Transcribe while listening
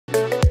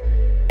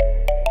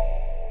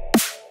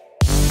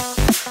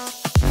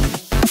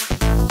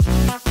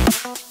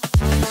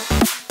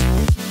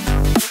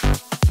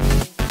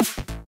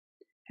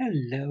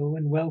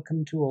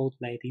welcome to Old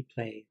Lady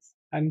Plays.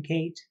 I'm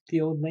Kate, the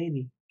Old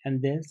Lady,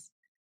 and this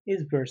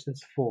is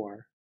Versus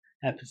 4,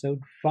 Episode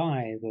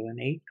 5 of an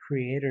 8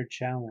 Creator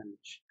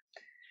Challenge.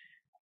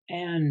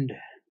 And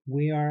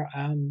we are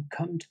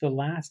come to the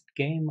last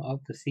game of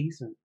the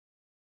season,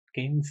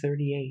 Game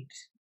 38.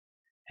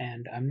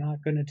 And I'm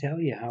not going to tell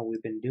you how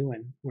we've been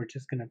doing. We're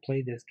just going to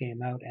play this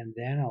game out, and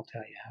then I'll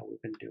tell you how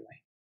we've been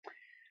doing.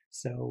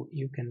 So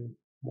you can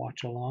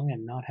watch along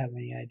and not have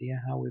any idea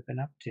how we've been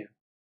up to.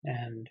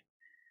 And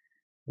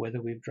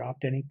whether we've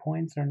dropped any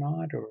points or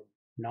not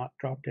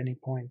dropped any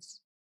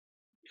points,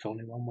 there's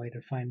only one way to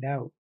find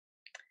out.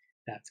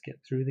 That's get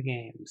through the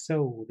game.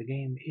 So the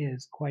game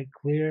is quite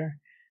clear.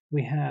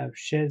 We have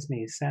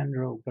Szczesny,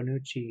 Sandro,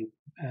 Bonucci,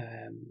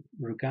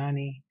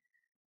 Rugani,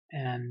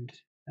 and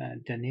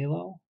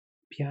Danilo,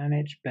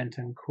 Pjanic,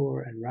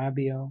 Bentancur, and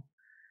Rabiot.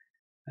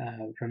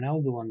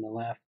 Ronaldo on the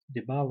left,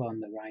 Dybala on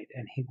the right,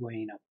 and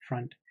Higuain up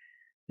front.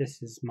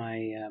 This is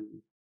my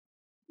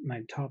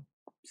my top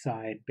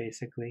side,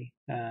 basically.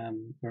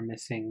 We're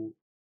missing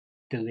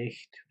De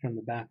Ligt from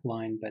the back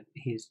line, but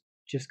he's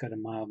just got a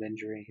mild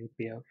injury. He'll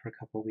be out for a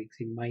couple of weeks.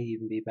 He might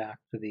even be back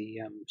for the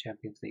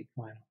Champions League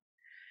final.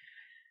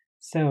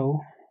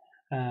 So,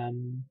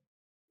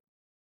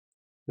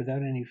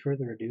 without any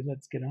further ado,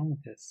 let's get on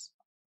with this.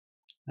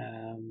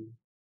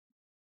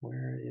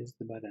 Where is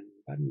the button?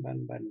 Button.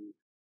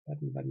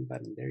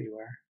 There you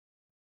are.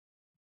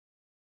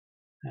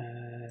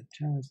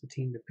 Challenge the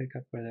team to pick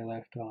up where they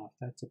left off.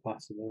 That's a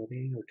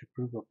possibility. Or to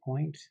prove a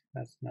point.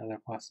 That's another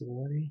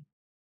possibility.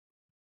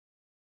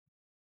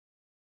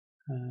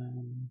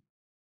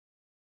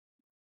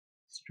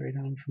 Straight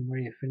on from where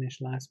you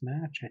finished last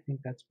match. I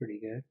think that's pretty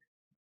good.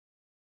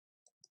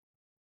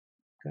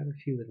 Got a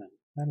few of them.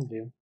 That'll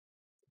do.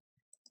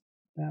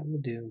 That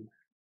will do.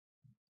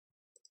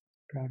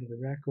 Proud of the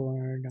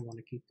record. I want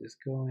to keep this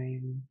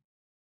going.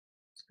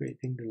 It's a great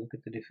thing to look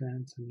at the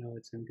defense and know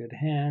it's in good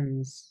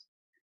hands.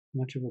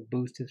 Much of a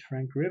boost is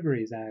Frank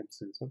Ribery's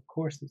absence. Of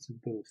course it's a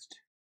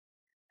boost.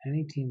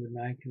 Any team would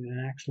I can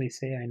actually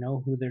say I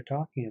know who they're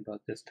talking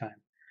about this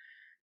time.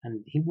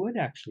 And he would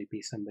actually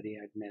be somebody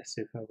I'd miss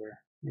if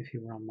he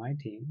were on my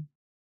team.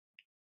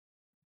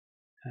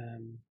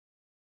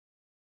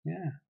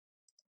 Yeah.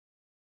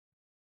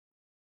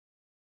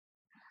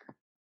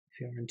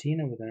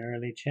 Fiorentina with an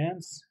early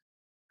chance.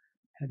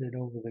 Headed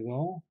over the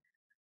goal.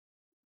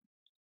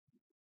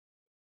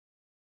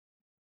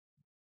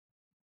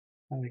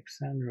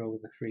 Alexandro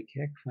with a free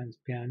kick finds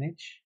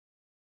Pjanic.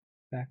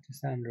 Back to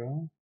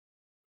Sandro.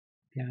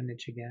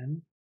 Pjanic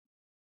again.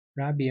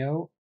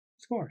 Rabiot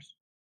scores.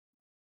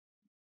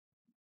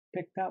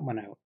 Pick that one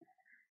out.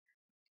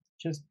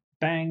 Just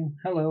bang.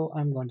 Hello,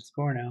 I'm going to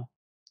score now.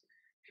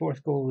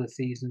 4th goal of the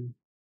season.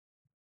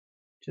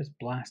 Just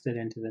blasted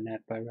into the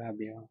net by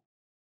Rabiot.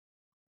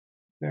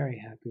 Very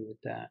happy with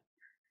that.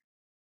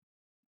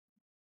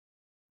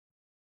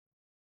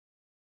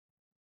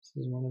 This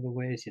is one of the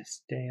ways you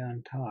stay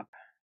on top.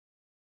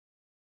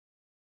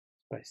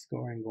 By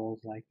scoring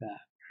goals like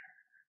that.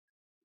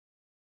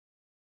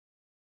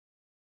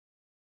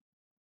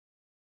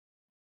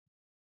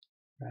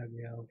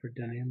 Rabiot for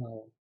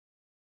Danilo.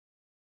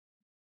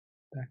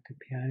 Back to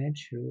Pjanic,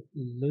 who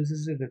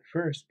loses it at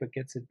first, but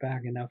gets it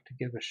back enough to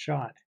give a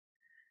shot.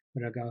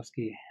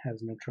 Rogowski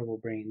has no trouble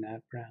bringing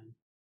that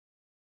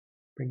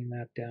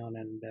down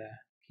and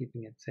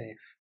keeping it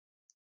safe.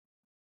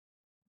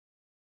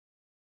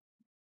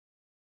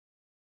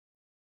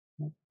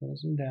 Oh,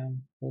 close him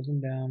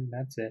down,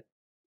 that's it.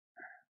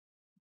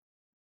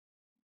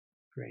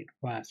 Great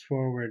pass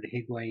forward,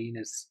 Higuain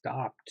is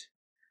stopped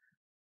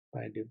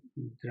by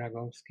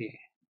Dragowski.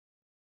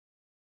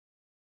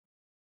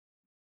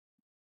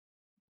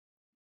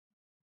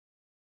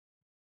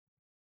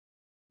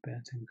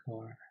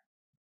 Bentancur.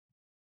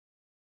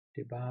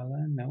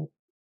 Dybala, nope.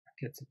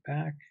 Gets it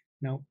back,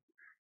 nope.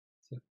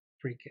 It's a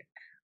free kick.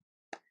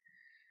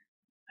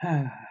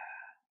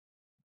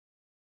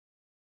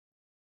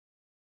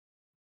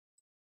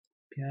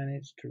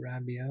 Pjanic to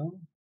Rabiot.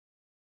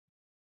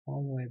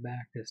 All the way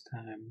back this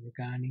time.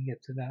 Rugani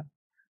gets it up.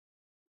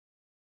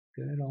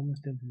 Good,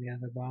 almost into the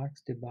other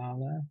box.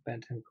 Dybala,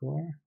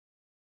 Bentancur.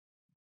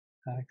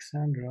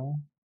 Alexandro.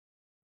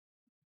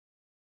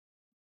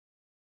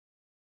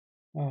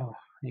 Oh,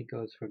 he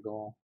goes for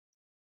goal.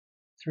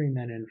 3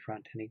 men in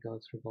front and he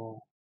goes for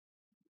goal.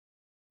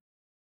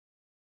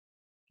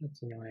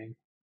 That's annoying.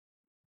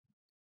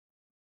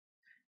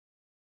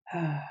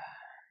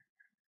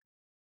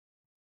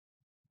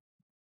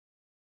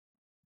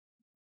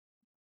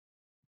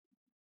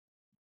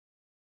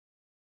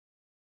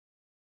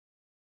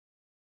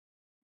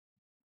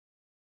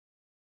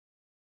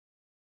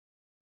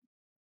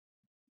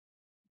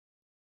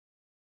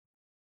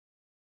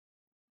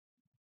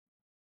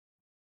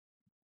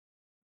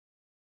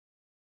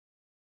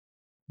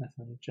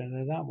 Nothing out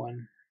of that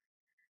one.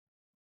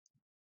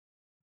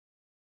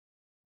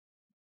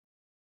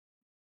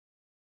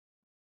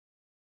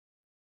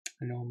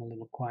 I know I'm a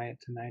little quiet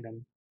tonight.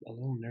 I'm a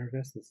little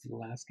nervous. This is the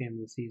last game of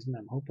the season.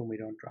 I'm hoping we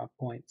don't drop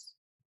points.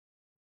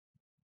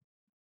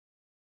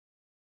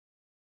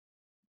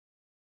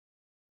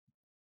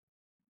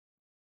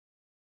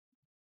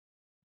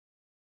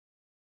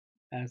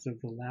 as of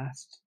the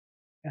last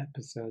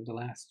episode, the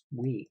last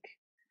week,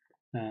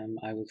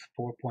 I was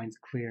 4 points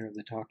clear of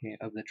the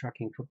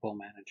trucking football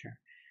manager,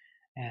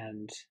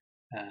 and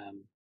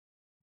I'm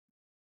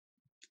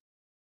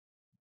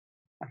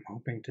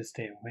hoping to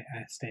stay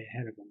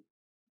ahead of him.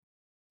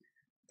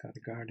 Got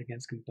to guard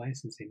against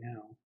complacency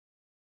now.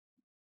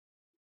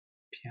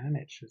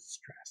 Pjanic is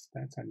stressed.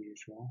 That's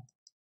unusual.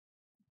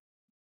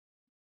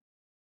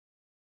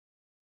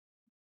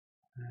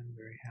 I'm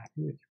very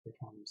happy with your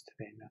performance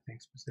today. Nothing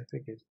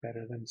specific is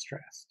better than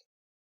stressed.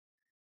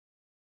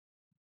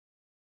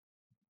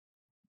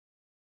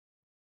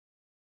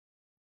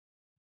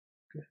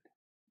 Good.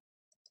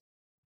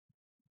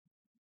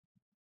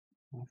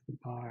 Off the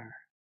bar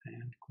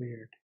and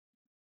cleared.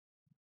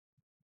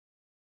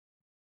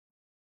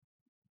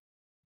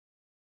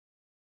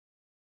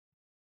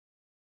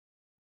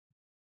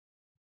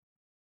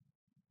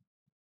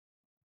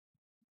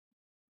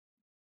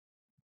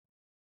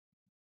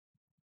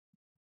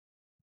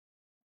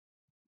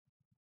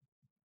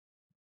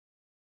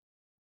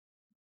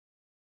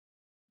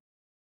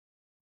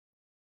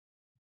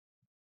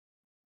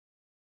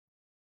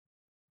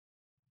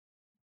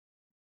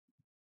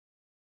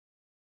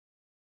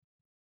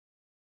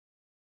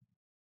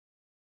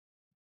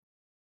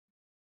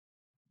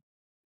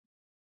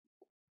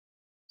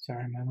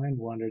 Sorry, my mind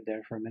wandered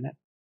there for a minute.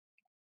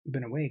 I've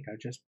been awake,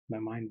 my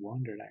mind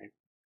wandered. I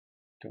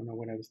don't know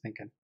what I was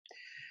thinking.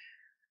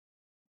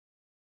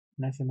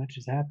 Nothing much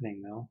is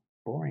happening though.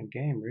 Boring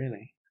game,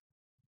 really.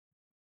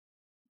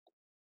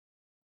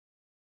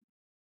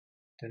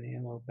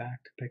 Danilo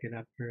back to pick it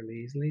up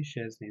fairly easily.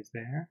 Szczesny's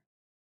there.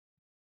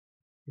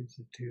 Gives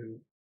it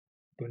to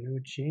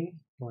Bonucci.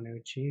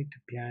 Bonucci to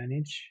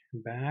Pjanic.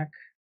 Back.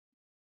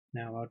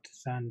 Now out to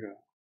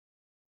Sandro.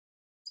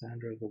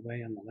 Sandro the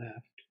way on the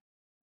left.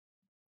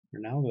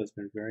 Ronaldo's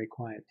been very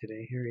quiet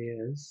today. Here he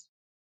is.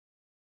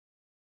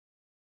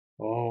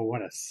 Oh,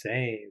 what a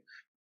save.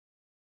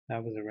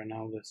 That was a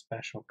Ronaldo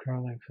special,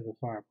 curling for the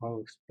far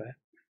post, but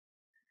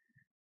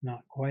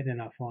not quite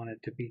enough on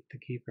it to beat the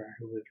keeper,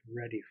 who was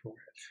ready for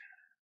it.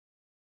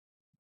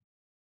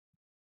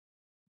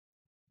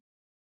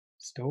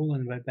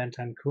 Stolen by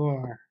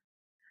Bentancur.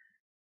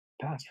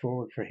 Pass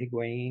forward for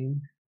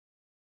Higuain.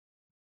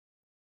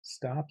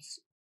 Stops.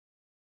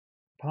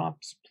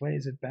 Pops,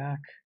 plays it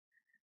back.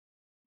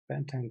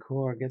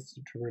 Bentancur gets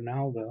it to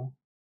Ronaldo.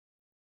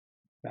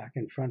 Back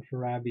in front for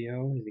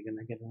Rabiot. Is he going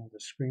to get another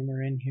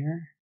screamer in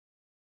here?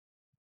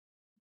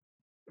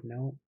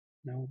 No,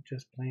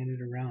 just playing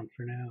it around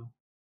for now.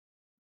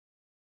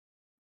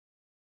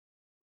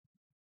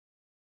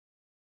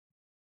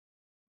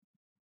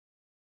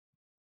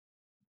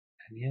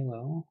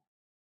 Danilo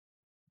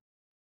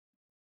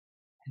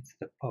hits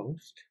the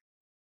post.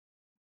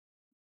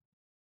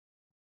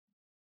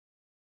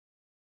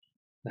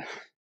 That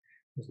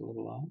was a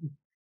little odd.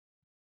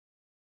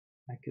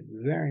 I could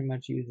very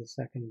much use a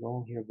second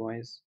goal here,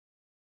 boys.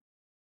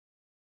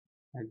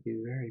 I'd be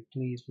very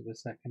pleased with a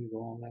second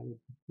goal. That would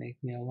make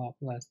me a lot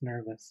less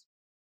nervous.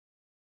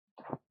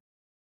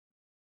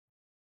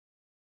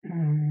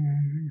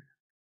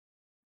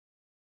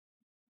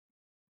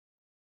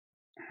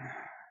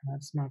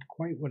 That's not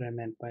quite what I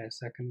meant by a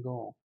second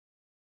goal.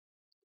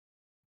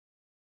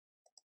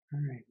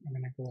 Alright, I'm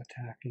going to go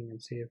attacking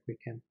and see if we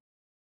can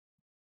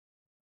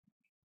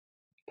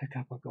pick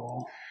up a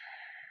goal.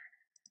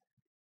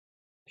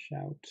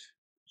 Shout.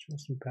 Show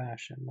some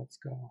passion. Let's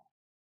go.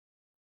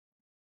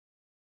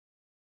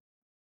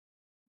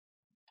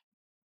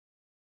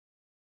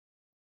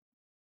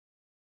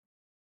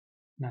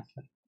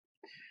 Nothing.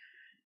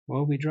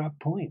 Well, we dropped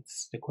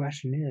points. The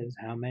question is,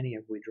 how many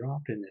have we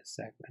dropped in this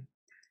segment?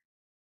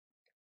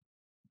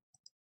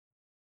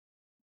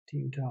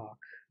 Team talk.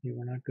 You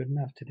were not good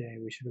enough today.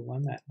 We should have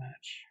won that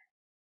match.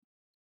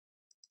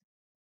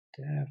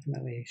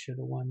 Definitely should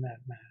have won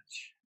that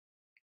match.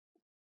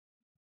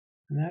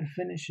 And that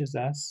finishes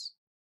us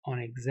on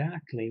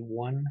exactly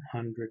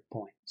 100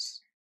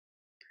 points.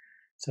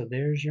 So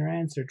there's your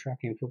answer,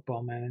 Trucking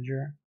Football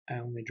Manager. I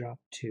only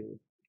dropped 2.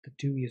 The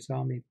 2 you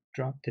saw me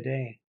drop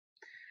today.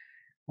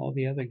 All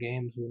the other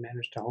games we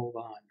managed to hold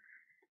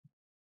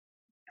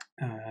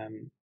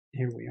on.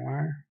 Here we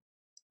are.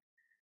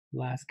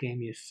 Last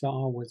game you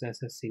saw was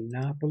SSC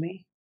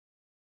Napoli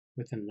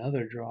with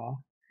another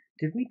draw.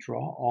 Did we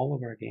draw all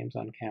of our games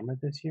on camera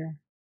this year?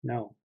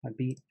 No, I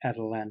beat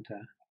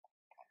Atalanta,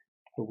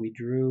 but we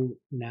drew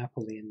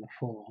Napoli in the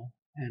full,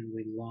 and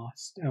we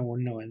lost. Oh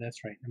no,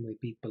 that's right, and we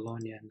beat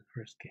Bologna in the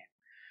first game.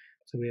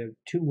 So we have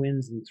 2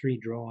 wins and 3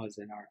 draws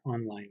in our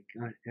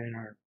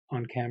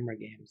on-camera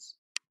games.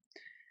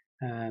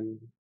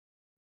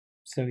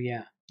 So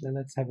yeah, then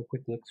let's have a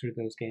quick look through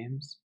those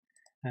games.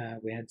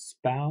 We had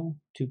Spal,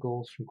 2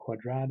 goals from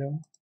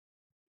Quadrado.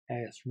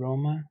 AS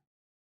Roma,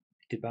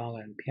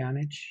 Dybala and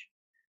Pjanic.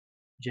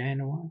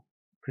 Genoa,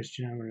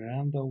 Cristiano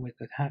Ronaldo with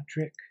a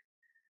hat-trick.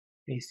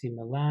 AC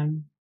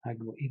Milan,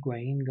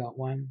 Higuain got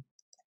 1.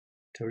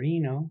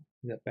 Torino,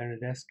 we got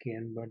Bernardeschi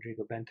and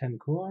Rodrigo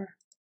Bentancur.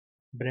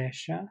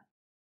 Brescia,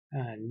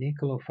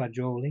 Nicolo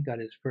Fagioli got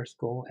his first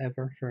goal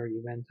ever for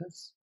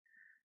Juventus.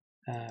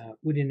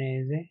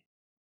 Udinese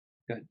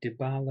got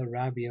Dybala,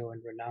 Rabiot,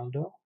 and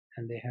Ronaldo,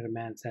 and they had a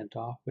man sent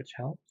off, which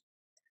helped.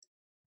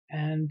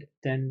 And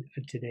then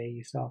today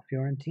you saw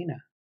Fiorentina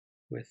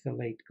with a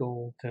late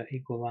goal to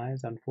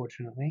equalize,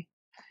 unfortunately.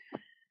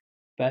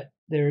 But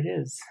there it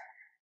is.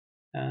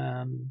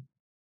 And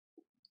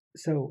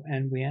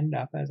we end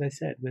up, as I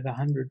said, with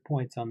 100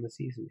 points on the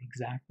season,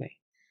 exactly.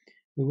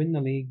 We win the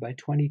league by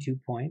 22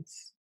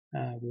 points.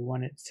 We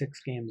won it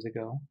 6 games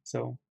ago,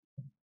 so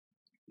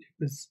it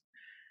was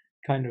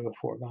kind of a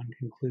foregone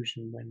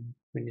conclusion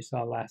when you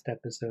saw last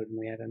episode and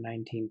we had a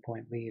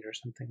 19-point lead or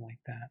something like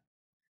that.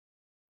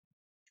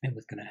 It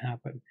was going to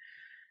happen.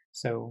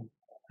 So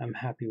I'm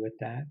happy with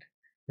that.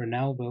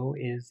 Ronaldo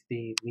is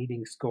the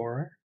leading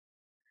scorer.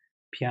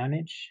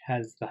 Pjanic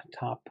has the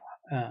top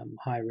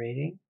high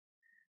rating.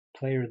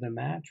 Player of the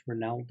match,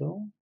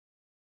 Ronaldo.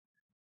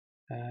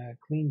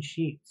 Clean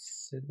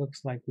sheets. It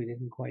looks like we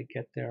didn't quite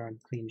get there on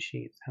clean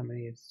sheets. How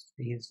many is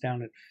he's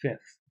down at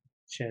 5th?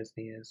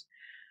 Chesney is.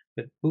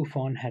 But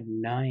Buffon had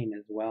 9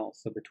 as well.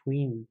 So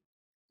between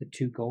the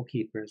two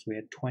goalkeepers, we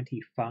had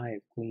 25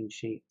 clean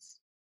sheets.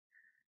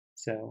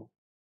 So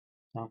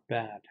not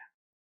bad.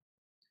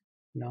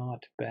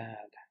 Not bad.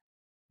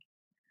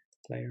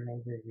 Player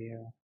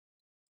overview.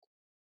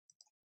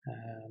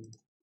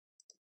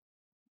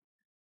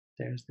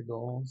 There's the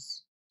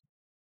goals.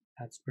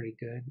 That's pretty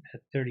good.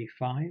 At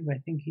 35, I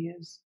think he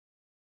is.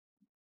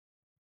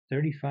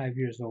 35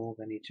 years old,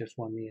 and he just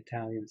won the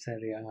Italian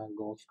Serie A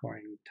goal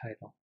scoring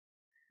title.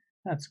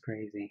 That's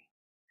crazy.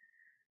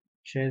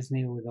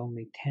 Chesney with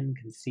only 10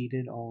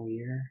 conceded all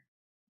year.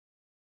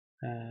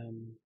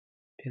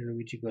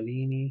 Pierluigi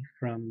Golini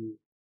from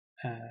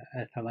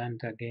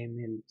Atalanta came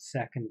in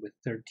second with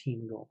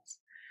 13 goals.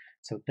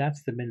 So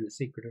that's been the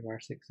secret of our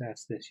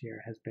success this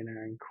year, has been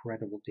our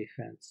incredible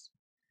defense.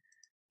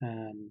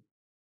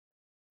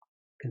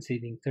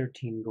 Conceding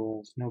 13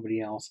 goals, nobody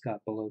else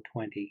got below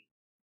 20.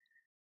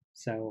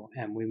 So,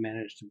 and we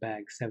managed to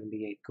bag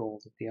 78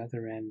 goals at the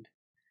other end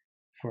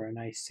for a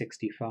nice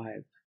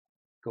 65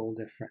 goal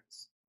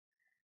difference.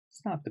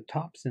 It's not the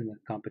tops in the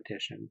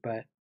competition,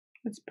 but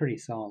it's pretty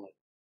solid.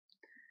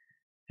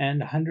 And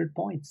 100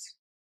 points.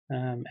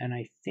 And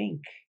I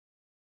think,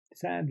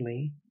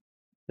 sadly,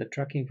 the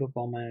Trucking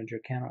Football Manager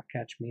cannot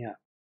catch me up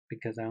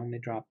because I only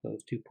dropped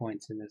those 2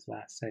 points in this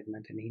last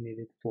segment and he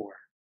needed 4.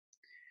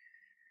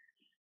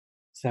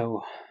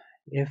 So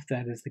if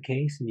that is the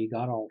case and you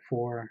got all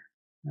 4,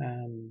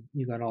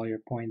 you got all your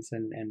points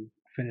and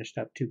finished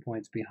up 2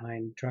 points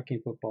behind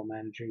Trucking Football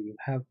Manager, you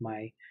have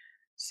my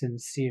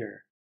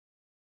sincere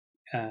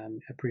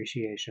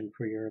appreciation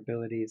for your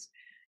abilities.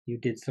 You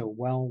did so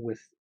well with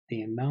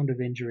the amount of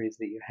injuries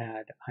that you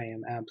had. I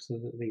am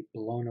absolutely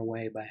blown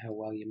away by how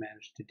well you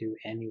managed to do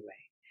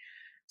anyway.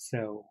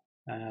 So,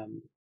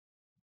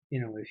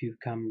 if you've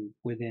come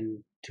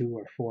within 2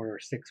 or 4 or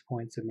 6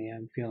 points of me,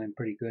 I'm feeling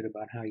pretty good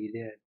about how you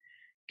did,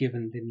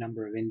 given the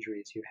number of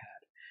injuries you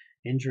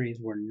had. Injuries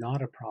were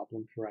not a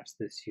problem for us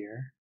this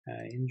year.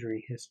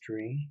 Injury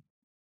history.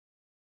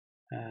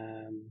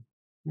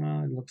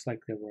 Well, it looks like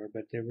they were,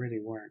 but they really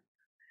weren't.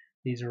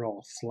 These are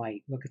all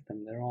slight. Look at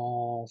them. They're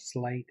all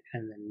slight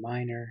and then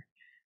minor.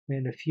 We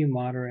had a few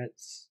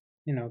moderates,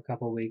 a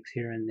couple weeks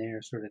here and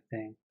there sort of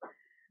thing.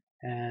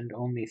 And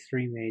only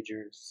 3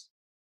 majors.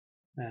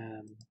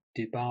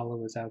 Dybala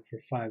was out for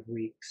 5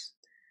 weeks.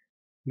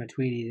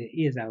 Matuidi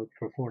is out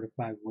for 4 to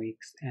 5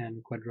 weeks.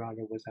 And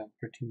Quadrado was out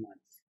for 2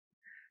 months.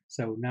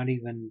 So not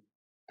even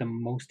the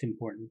most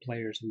important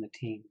players in the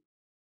team.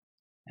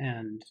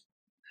 And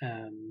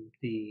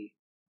the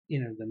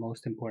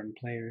most important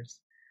players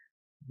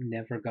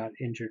never got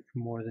injured for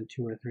more than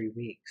 2 or 3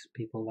 weeks.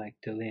 People like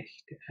De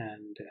Ligt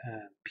and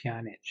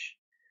Pjanic,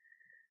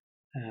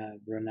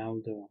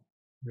 Ronaldo,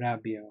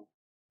 Rabiot,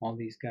 all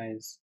these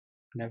guys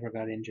never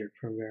got injured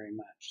for very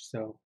much.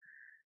 So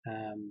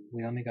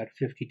we only got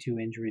 52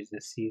 injuries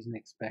this season.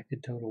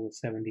 Expected total was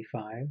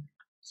 75.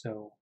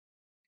 So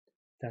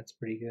that's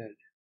pretty good.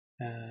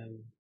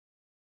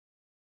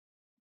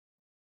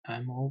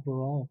 I'm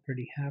overall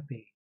pretty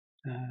happy.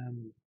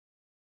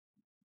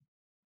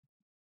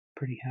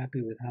 Pretty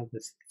happy with how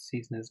this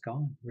season has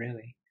gone,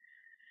 really.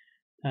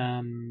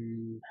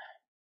 Don't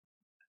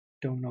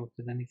know if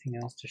there's anything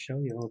else to show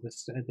you.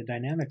 The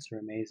dynamics are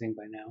amazing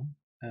by now.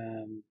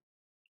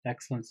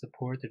 Excellent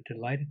support. They're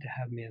delighted to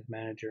have me as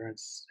manager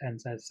and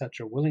as such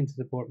are willing to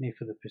support me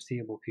for the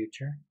foreseeable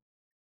future.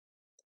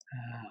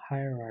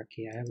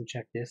 Hierarchy. I haven't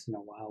checked this in a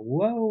while.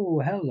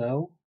 Whoa,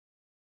 hello.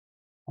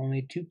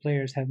 Only 2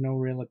 players have no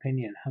real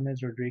opinion.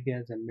 James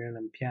Rodriguez and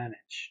Miralem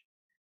Pjanic.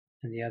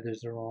 And the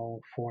others are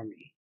all for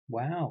me.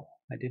 Wow,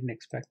 I didn't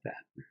expect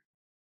that.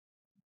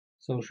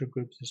 Social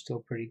groups are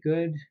still pretty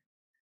good.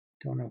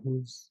 Don't know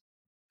who's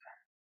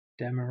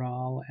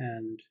Demiral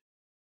and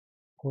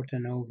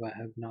Portanova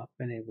have not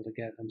been able to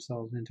get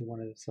themselves into one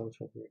of the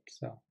social groups,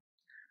 so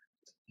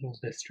it's a little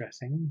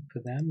distressing for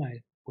them.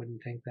 I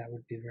wouldn't think that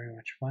would be very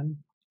much fun.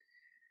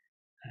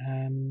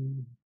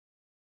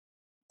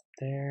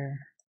 There.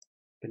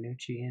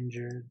 Bonucci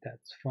injured.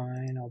 That's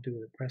fine. I'll do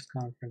the press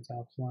conference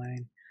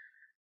offline.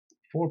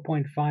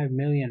 4.5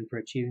 million for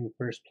achieving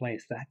first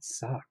place. That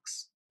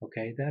sucks.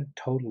 Okay, that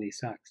totally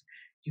sucks.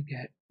 You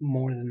get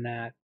more than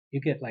that. You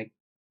get like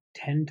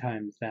 10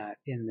 times that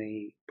in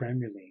the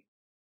Premier League.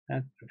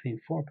 That,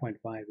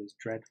 4.5 is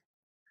dreadful.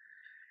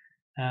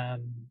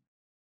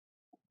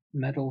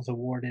 Medals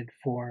awarded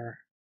for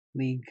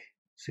league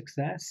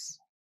success.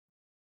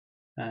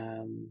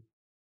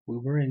 We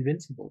were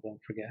invincible,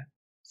 don't forget.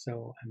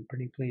 So I'm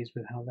pretty pleased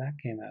with how that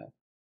came out.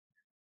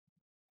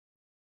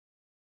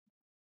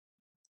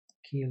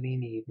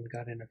 Chiellini even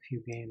got in a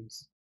few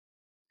games.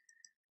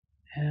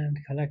 And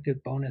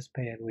collective bonus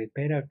payout. We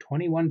paid out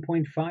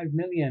 21.5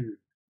 million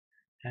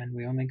and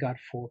we only got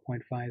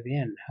 4.5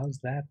 in. How's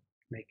that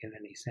making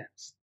any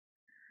sense?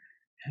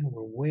 And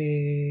we're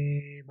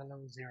way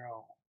below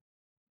zero.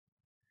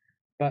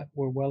 But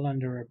we're well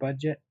under our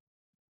budget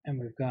and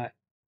we've got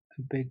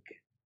a big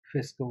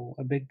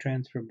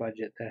transfer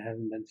budget that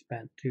hasn't been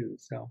spent too,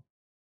 so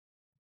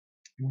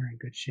we're in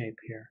good shape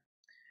here.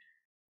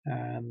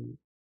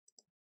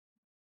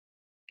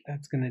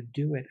 That's going to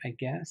do it, I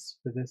guess,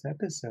 for this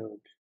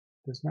episode.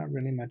 There's not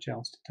really much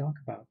else to talk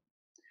about.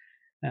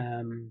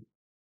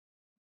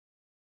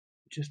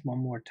 Just one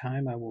more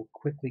time, I will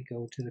quickly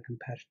go to the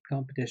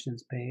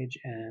competitions page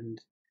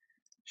and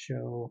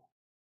show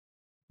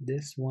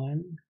this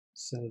one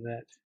so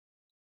that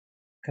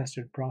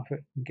Custard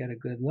Prophet can get a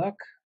good look.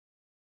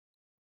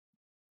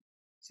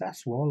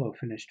 Sassuolo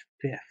finished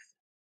 5th.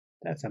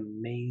 That's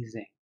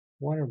amazing.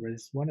 What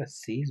a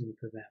season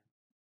for them.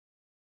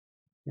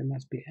 They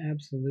must be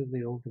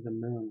absolutely over the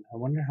moon. I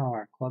wonder how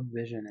our club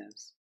vision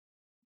is.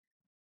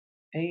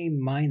 A-,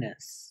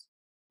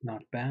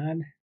 not bad.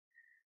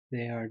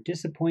 They are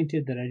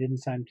disappointed that I didn't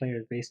sign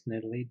players based in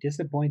Italy,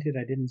 disappointed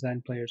I didn't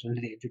sign players under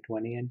the age of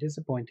 20, and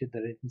disappointed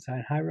that I didn't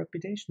sign high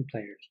reputation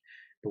players.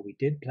 But we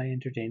did play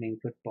entertaining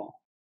football.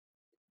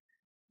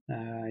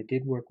 I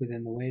did work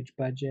within the wage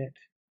budget,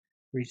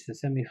 reached the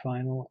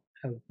semi-final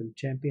of the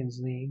Champions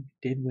League,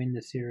 did win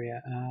the Serie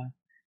A,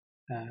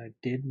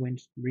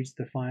 reach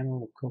the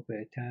final of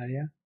Coppa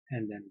Italia,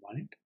 and then won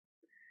it.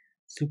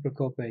 Super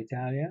Coppa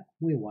Italia,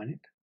 we won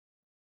it.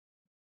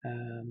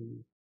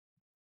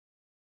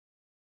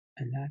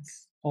 And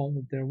that's all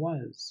that there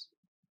was.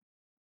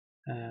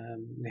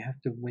 We have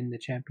to win the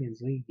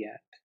Champions League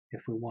yet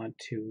if we want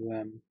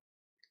to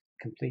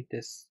complete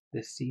this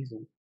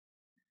season.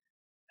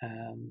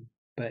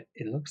 But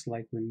it looks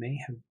like we may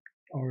have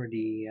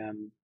already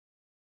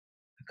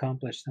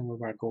accomplished some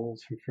of our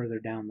goals from further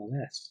down the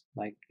list,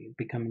 like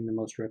becoming the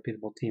most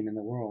reputable team in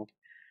the world.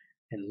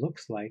 It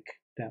looks like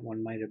that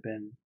one might have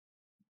been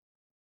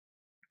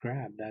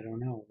grabbed. I don't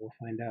know. We'll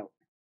find out.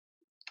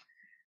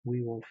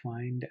 We will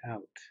find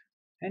out.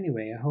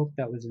 Anyway, I hope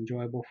that was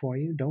enjoyable for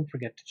you. Don't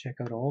forget to check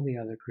out all the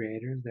other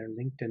creators. They're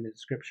linked in the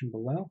description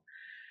below.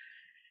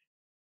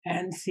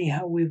 And see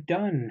how we've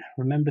done.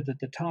 Remember that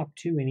the top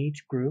 2 in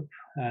each group,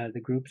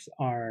 the groups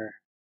are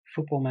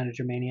Football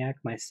Manager Maniac,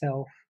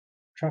 myself,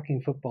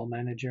 Trucking Football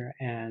Manager,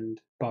 and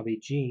Bobby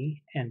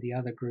G, and the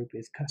other group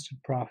is Custard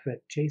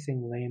Prophet,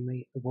 Chasing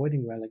Lamely,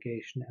 Avoiding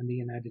Relegation, and the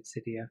United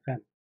City FM.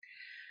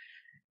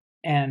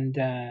 And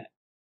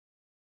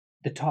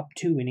the top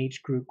 2 in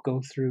each group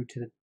go through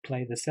to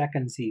play the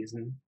second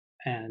season,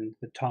 and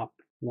the top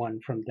one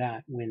from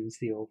that wins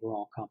the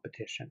overall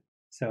competition.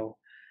 So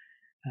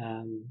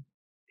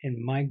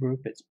in my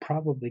group, it's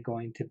probably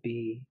going to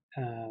be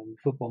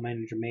Football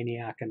Manager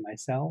Maniac and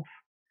myself.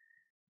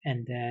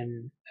 And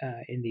then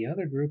in the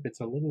other group,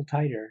 it's a little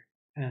tighter,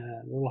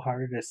 a little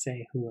harder to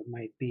say who it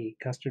might be.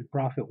 Custard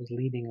Prophet was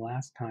leading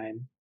last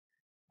time,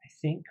 I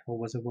think, or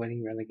was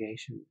avoiding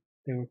relegation.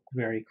 They were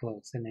very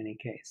close in any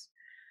case.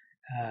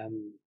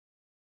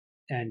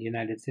 And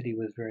United City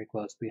was very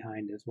close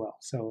behind as well.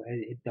 So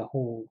the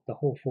whole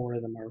 4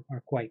 of them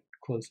are quite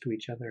close to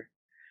each other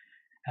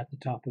at the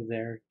top of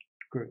their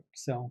group.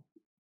 So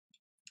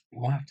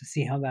we'll have to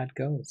see how that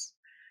goes.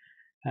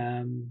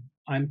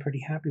 I'm pretty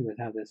happy with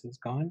how this has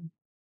gone.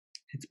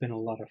 It's been a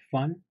lot of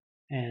fun,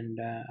 and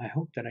I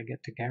hope that I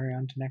get to carry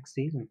on to next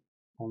season.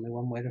 Only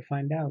one way to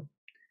find out.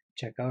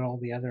 Check out all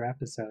the other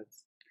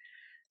episodes.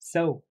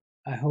 So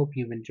I hope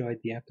you've enjoyed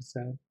the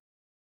episode.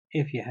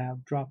 If you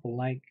have, drop a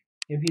like.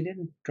 If you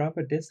didn't, drop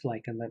a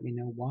dislike and let me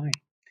know why.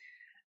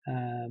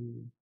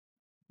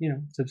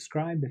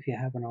 Subscribe if you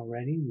haven't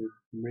already. We'd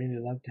really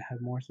love to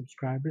have more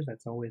subscribers.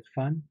 That's always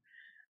fun.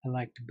 I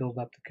like to build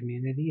up the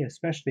community,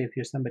 especially if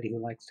you're somebody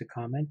who likes to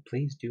comment.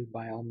 Please do,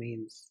 by all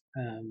means,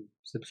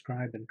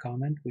 subscribe and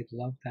comment. We'd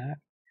love that.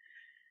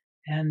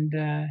 And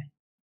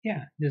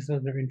there's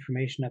other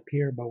information up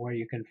here about where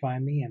you can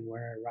find me and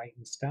where I write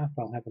and stuff.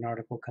 I'll have an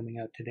article coming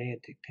out today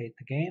at Dictate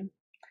the Game.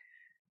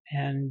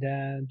 And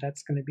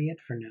that's going to be it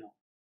for now.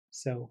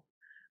 So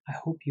I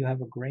hope you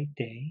have a great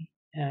day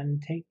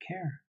and take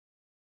care.